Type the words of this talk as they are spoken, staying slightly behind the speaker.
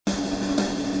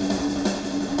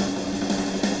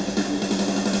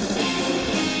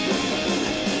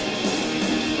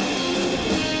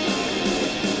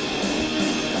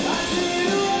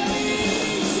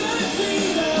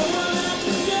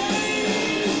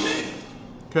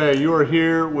Okay, you are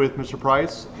here with Mr.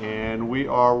 Price, and we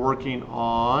are working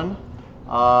on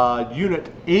Unit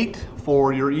 8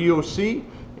 for your EOC,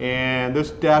 and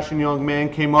this dashing young man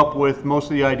came up with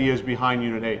most of the ideas behind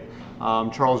Unit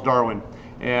 8, Charles Darwin.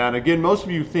 And again, most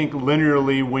of you think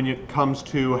linearly when it comes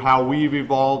to how we've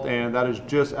evolved, and that is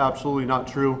just absolutely not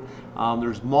true.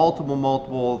 There's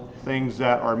multiple things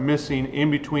that are missing in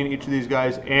between each of these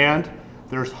guys, and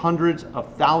there's hundreds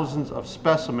of thousands of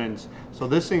specimens. So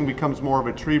this thing becomes more of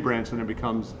a tree branch than it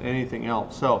becomes anything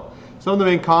else. So some of the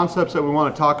main concepts that we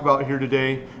want to talk about here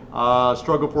today,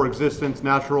 struggle for existence,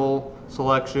 natural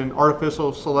selection,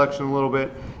 artificial selection a little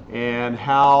bit, and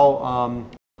how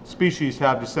species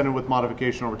have descended with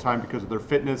modification over time because of their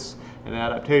fitness and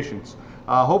adaptations.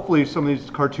 Hopefully some of these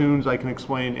cartoons I can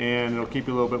explain and it'll keep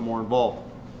you a little bit more involved.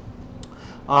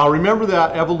 Remember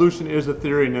that evolution is a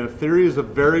theory, and a theory is a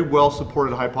very well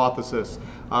supported hypothesis.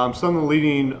 Some of the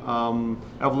leading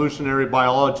evolutionary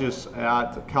biologists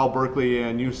at Cal Berkeley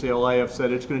and UCLA have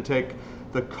said it's going to take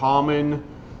the common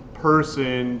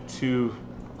person to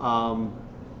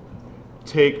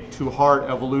take to heart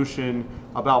evolution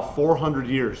about 400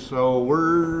 years. So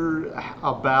we're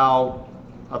about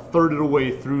a third of the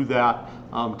way through that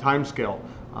time scale.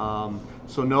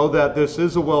 So know that this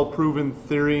is a well-proven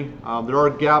theory. There are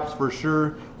gaps for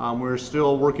sure. We're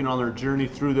still working on our journey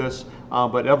through this,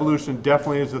 but evolution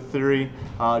definitely is a theory.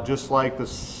 Just like the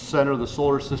center of the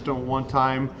solar system at one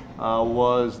time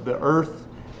was the Earth,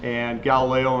 and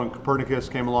Galileo and Copernicus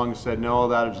came along and said, no,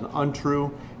 that is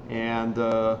untrue, and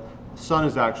the sun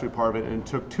is actually part of it, and it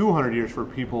took 200 years for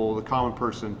people, the common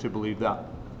person, to believe that.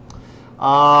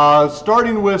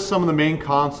 Starting with some of the main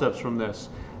concepts from this.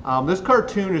 This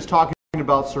cartoon is talking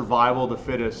about survival of the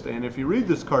fittest, and if you read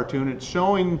this cartoon, it's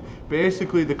showing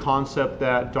basically the concept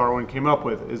that Darwin came up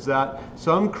with, is that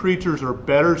some creatures are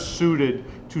better suited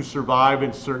to survive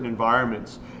in certain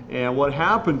environments. And what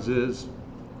happens is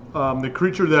the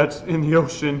creature that's in the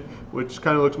ocean, which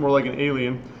kind of looks more like an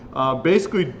alien,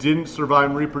 basically didn't survive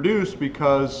and reproduce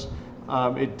because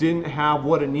it didn't have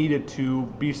what it needed to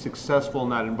be successful in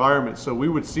that environment. So we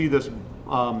would see this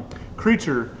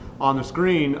creature on the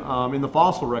screen in the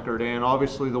fossil record, and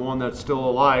obviously the one that's still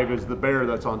alive is the bear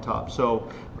that's on top. So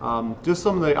just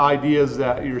some of the ideas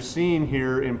that you're seeing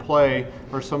here in play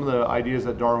are some of the ideas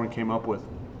that Darwin came up with.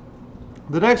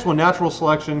 The next one, natural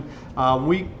selection,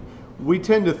 we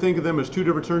tend to think of them as two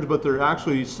different terms, but they're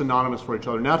actually synonymous for each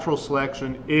other. Natural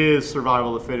selection is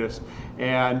survival of the fittest,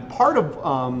 and part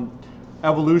of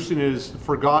evolution is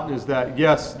forgotten is that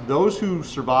yes, those who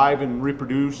survive and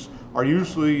reproduce are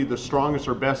usually the strongest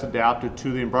or best adapted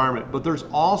to the environment. But there's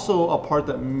also a part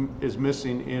that is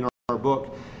missing in our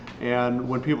book, and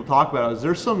when people talk about it, is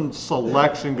there's some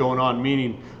selection going on,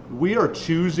 meaning we are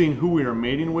choosing who we are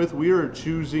mating with, we are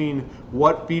choosing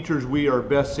what features we are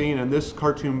best seeing, and this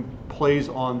cartoon plays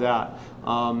on that.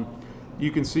 You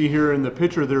can see here in the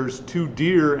picture there's two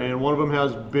deer, and one of them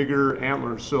has bigger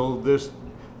antlers, so this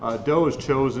doe is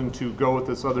chosen to go with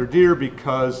this other deer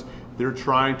because they're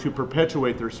trying to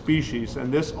perpetuate their species,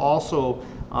 and this also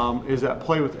is at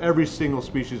play with every single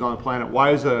species on the planet.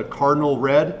 Why is a cardinal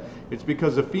red? It's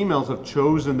because the females have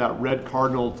chosen that red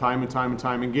cardinal time and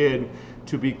time again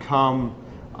to become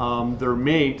their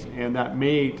mate, and that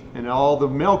mate and all the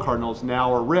male cardinals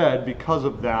now are red because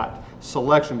of that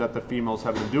selection that the females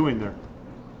have been doing there.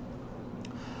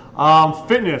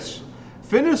 Fitness.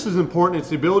 Fitness is important. It's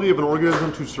the ability of an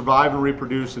organism to survive and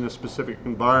reproduce in a specific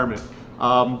environment.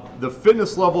 The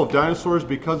fitness level of dinosaurs,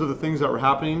 because of the things that were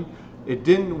happening, it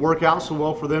didn't work out so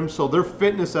well for them. So their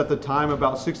fitness at the time,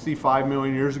 about 65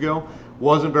 million years ago,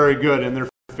 wasn't very good, and their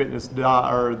fitness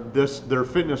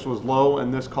was low,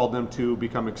 and this called them to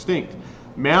become extinct.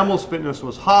 Mammals' fitness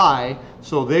was high,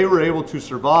 so they were able to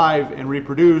survive and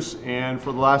reproduce, and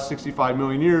for the last 65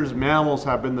 million years, mammals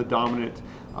have been the dominant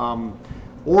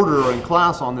order and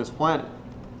class on this planet.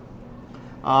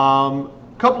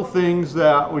 Couple things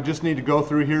that we just need to go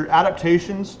through here.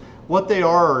 Adaptations, what they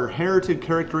are inherited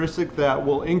characteristics that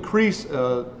will increase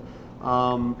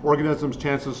organisms'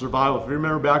 chances of survival. If you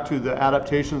remember back to the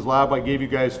adaptations lab, I gave you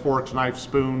guys forks, knives,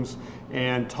 spoons,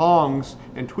 and tongs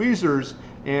and tweezers,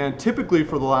 and typically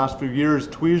for the last few years,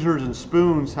 tweezers and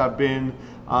spoons have been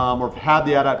or have had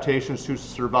the adaptations to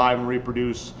survive and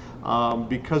reproduce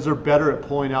because they're better at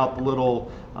pulling out the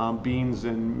little beans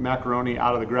and macaroni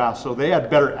out of the grass. So they had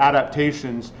better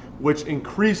adaptations which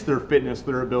increased their fitness,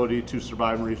 their ability to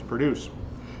survive and reproduce.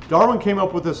 Darwin came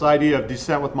up with this idea of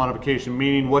descent with modification,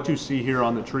 meaning what you see here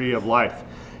on the tree of life,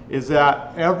 is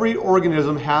that every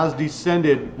organism has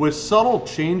descended with subtle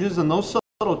changes, and those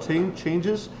subtle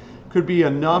changes could be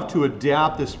enough to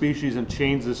adapt the species and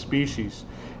change the species.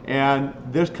 And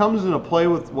this comes into play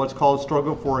with what's called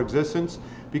struggle for existence,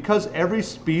 because every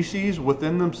species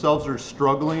within themselves are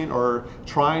struggling or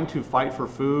trying to fight for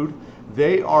food.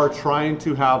 They are trying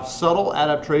to have subtle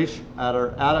adaptations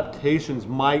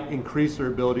might increase their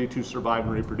ability to survive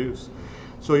and reproduce.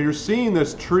 So you're seeing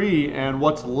this tree and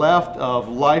what's left of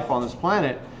life on this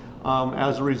planet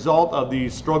as a result of the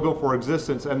struggle for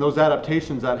existence and those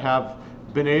adaptations that have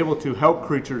been able to help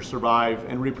creatures survive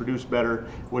and reproduce better,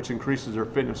 which increases their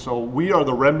fitness. So we are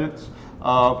the remnants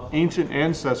of ancient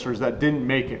ancestors that didn't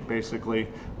make it, basically,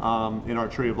 in our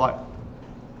tree of life.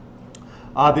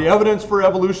 The evidence for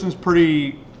evolution is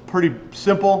pretty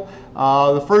simple.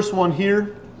 The first one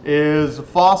here is a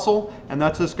fossil, and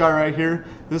that's this guy right here.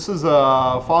 This is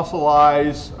a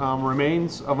fossilized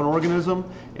remains of an organism,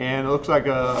 and it looks like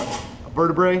a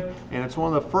vertebrae, and it's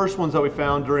one of the first ones that we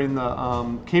found during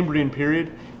the Cambrian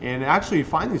period. And actually, you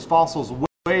find these fossils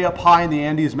way up high in the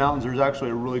Andes Mountains. There's actually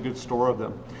a really good store of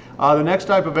them. The next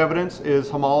type of evidence is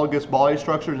homologous body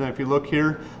structures, and if you look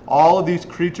here, all of these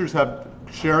creatures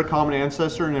share a common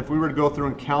ancestor, and if we were to go through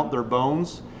and count their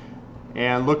bones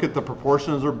and look at the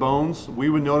proportion of their bones, we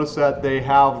would notice that they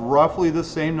have roughly the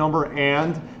same number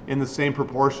and in the same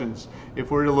proportions.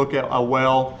 If we were to look at a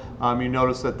whale, you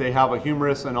notice that they have a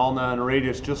humerus, an ulna, and a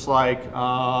radius, just like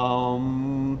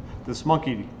this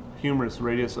monkey, humerus,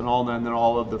 radius, and ulna, and then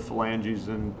all of the phalanges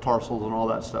and tarsals and all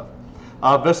that stuff.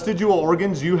 Vestigial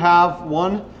organs, you have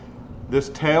one. This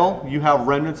tail, you have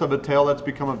remnants of a tail that's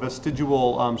become a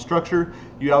vestigial structure.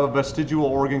 You have a vestigial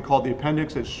organ called the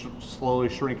appendix. It's slowly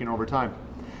shrinking over time.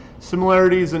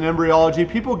 Similarities in embryology,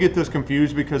 people get this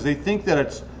confused because they think that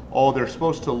it's, oh, they're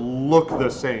supposed to look the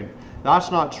same.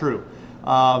 That's not true.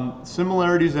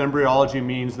 Similarities in embryology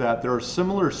means that there are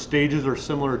similar stages or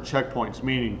similar checkpoints,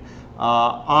 meaning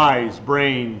eyes,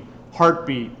 brain,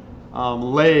 heartbeat,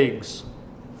 legs,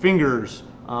 fingers,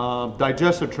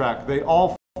 digestive tract. They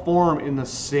all form in the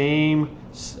same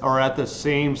or at the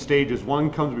same stages. One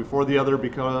comes before the other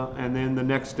and then the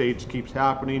next stage keeps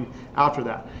happening after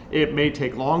that. It may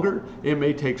take longer, it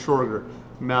may take shorter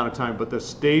amount of time, but the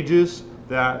stages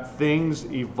that things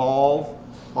evolve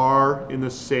are in the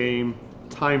same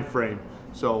time frame.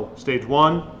 So stage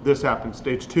 1, this happens.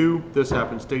 Stage 2, this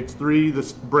happens. Stage 3,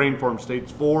 this brain forms.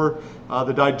 Stage 4,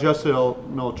 the digestive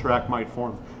tract might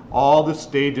form. All the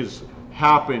stages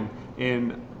happen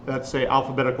in, let's say,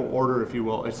 alphabetical order, if you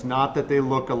will. It's not that they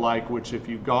look alike, which if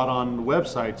you got on the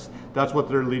websites, that's what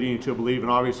they're leading you to believe.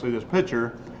 And obviously this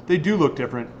picture, they do look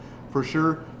different for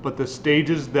sure, but the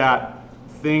stages that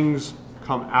things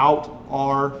come out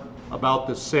are about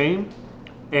the same,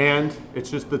 and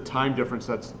it's just the time difference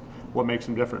that's what makes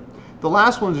them different. The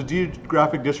last one is the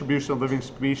geographic distribution of living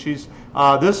species.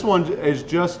 This one is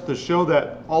just to show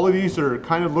that all of these are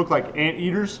kind of look like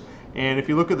anteaters. And if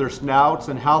you look at their snouts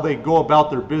and how they go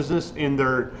about their business in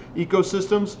their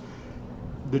ecosystems,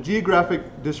 the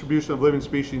geographic distribution of living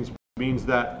species means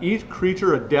that each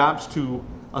creature adapts to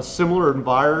a similar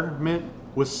environment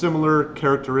with similar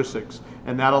characteristics.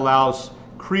 And that allows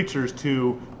creatures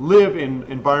to live in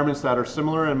environments that are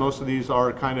similar, and most of these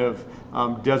are kind of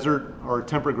desert or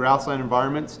temperate grassland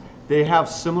environments. They have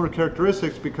similar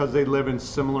characteristics because they live in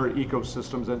similar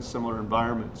ecosystems and similar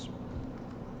environments.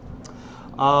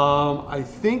 I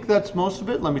think that's most of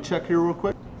it. Let me check here real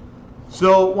quick.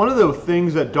 So one of the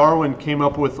things that Darwin came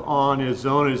up with on his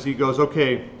own is he goes,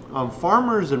 okay,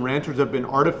 farmers and ranchers have been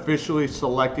artificially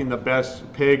selecting the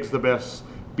best pigs, the best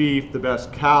beef, the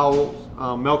best cows,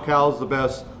 milk cows, the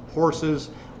best horses.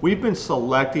 We've been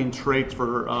selecting traits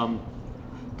for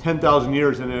 10,000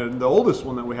 years, and the oldest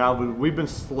one that we have, we've been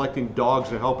selecting dogs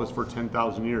to help us for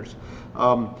 10,000 years.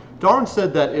 Darwin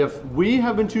said that if we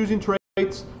have been choosing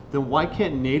traits, then why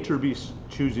can't nature be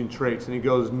choosing traits? And he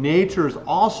goes, nature is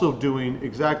also doing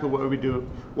exactly what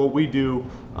we do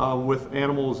with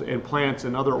animals and plants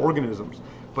and other organisms.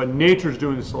 But nature's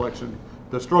doing the selection.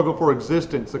 The struggle for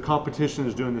existence, the competition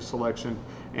is doing the selection.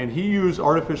 And he used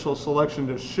artificial selection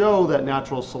to show that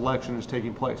natural selection is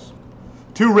taking place.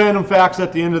 2 random facts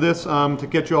at the end of this to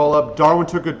get you all up. Darwin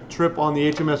took a trip on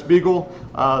the HMS Beagle,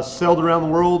 sailed around the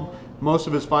world. Most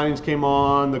of his findings came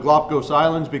on the Galapagos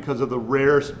Islands because of the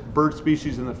rare bird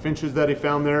species and the finches that he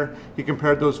found there. He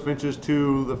compared those finches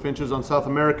to the finches on South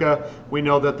America. We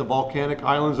know that the volcanic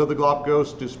islands of the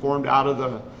Galapagos just formed out of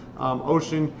the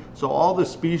ocean. So all the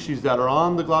species that are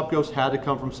on the Galapagos had to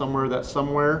come from somewhere. That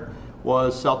somewhere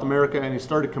was South America, and he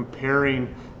started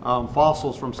comparing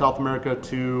fossils from South America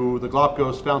to the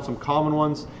Galapagos, found some common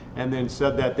ones, and then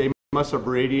said that they must have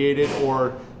radiated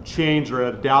or changed or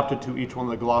adapted to each one of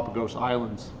the Galapagos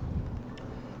Islands.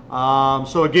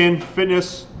 So again,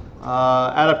 fitness,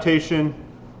 adaptation,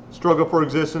 struggle for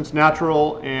existence,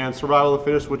 natural, and survival of the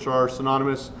fittest, which are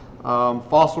synonymous.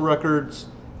 Fossil records,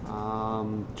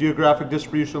 geographic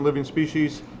distribution of living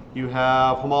species. You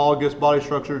have homologous body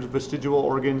structures, vestigial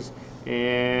organs,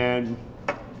 and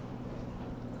I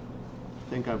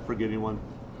think I'm forgetting one.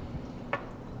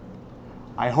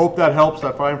 I hope that helps.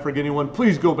 If I'm forgetting one,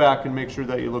 please go back and make sure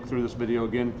that you look through this video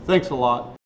again. Thanks a lot.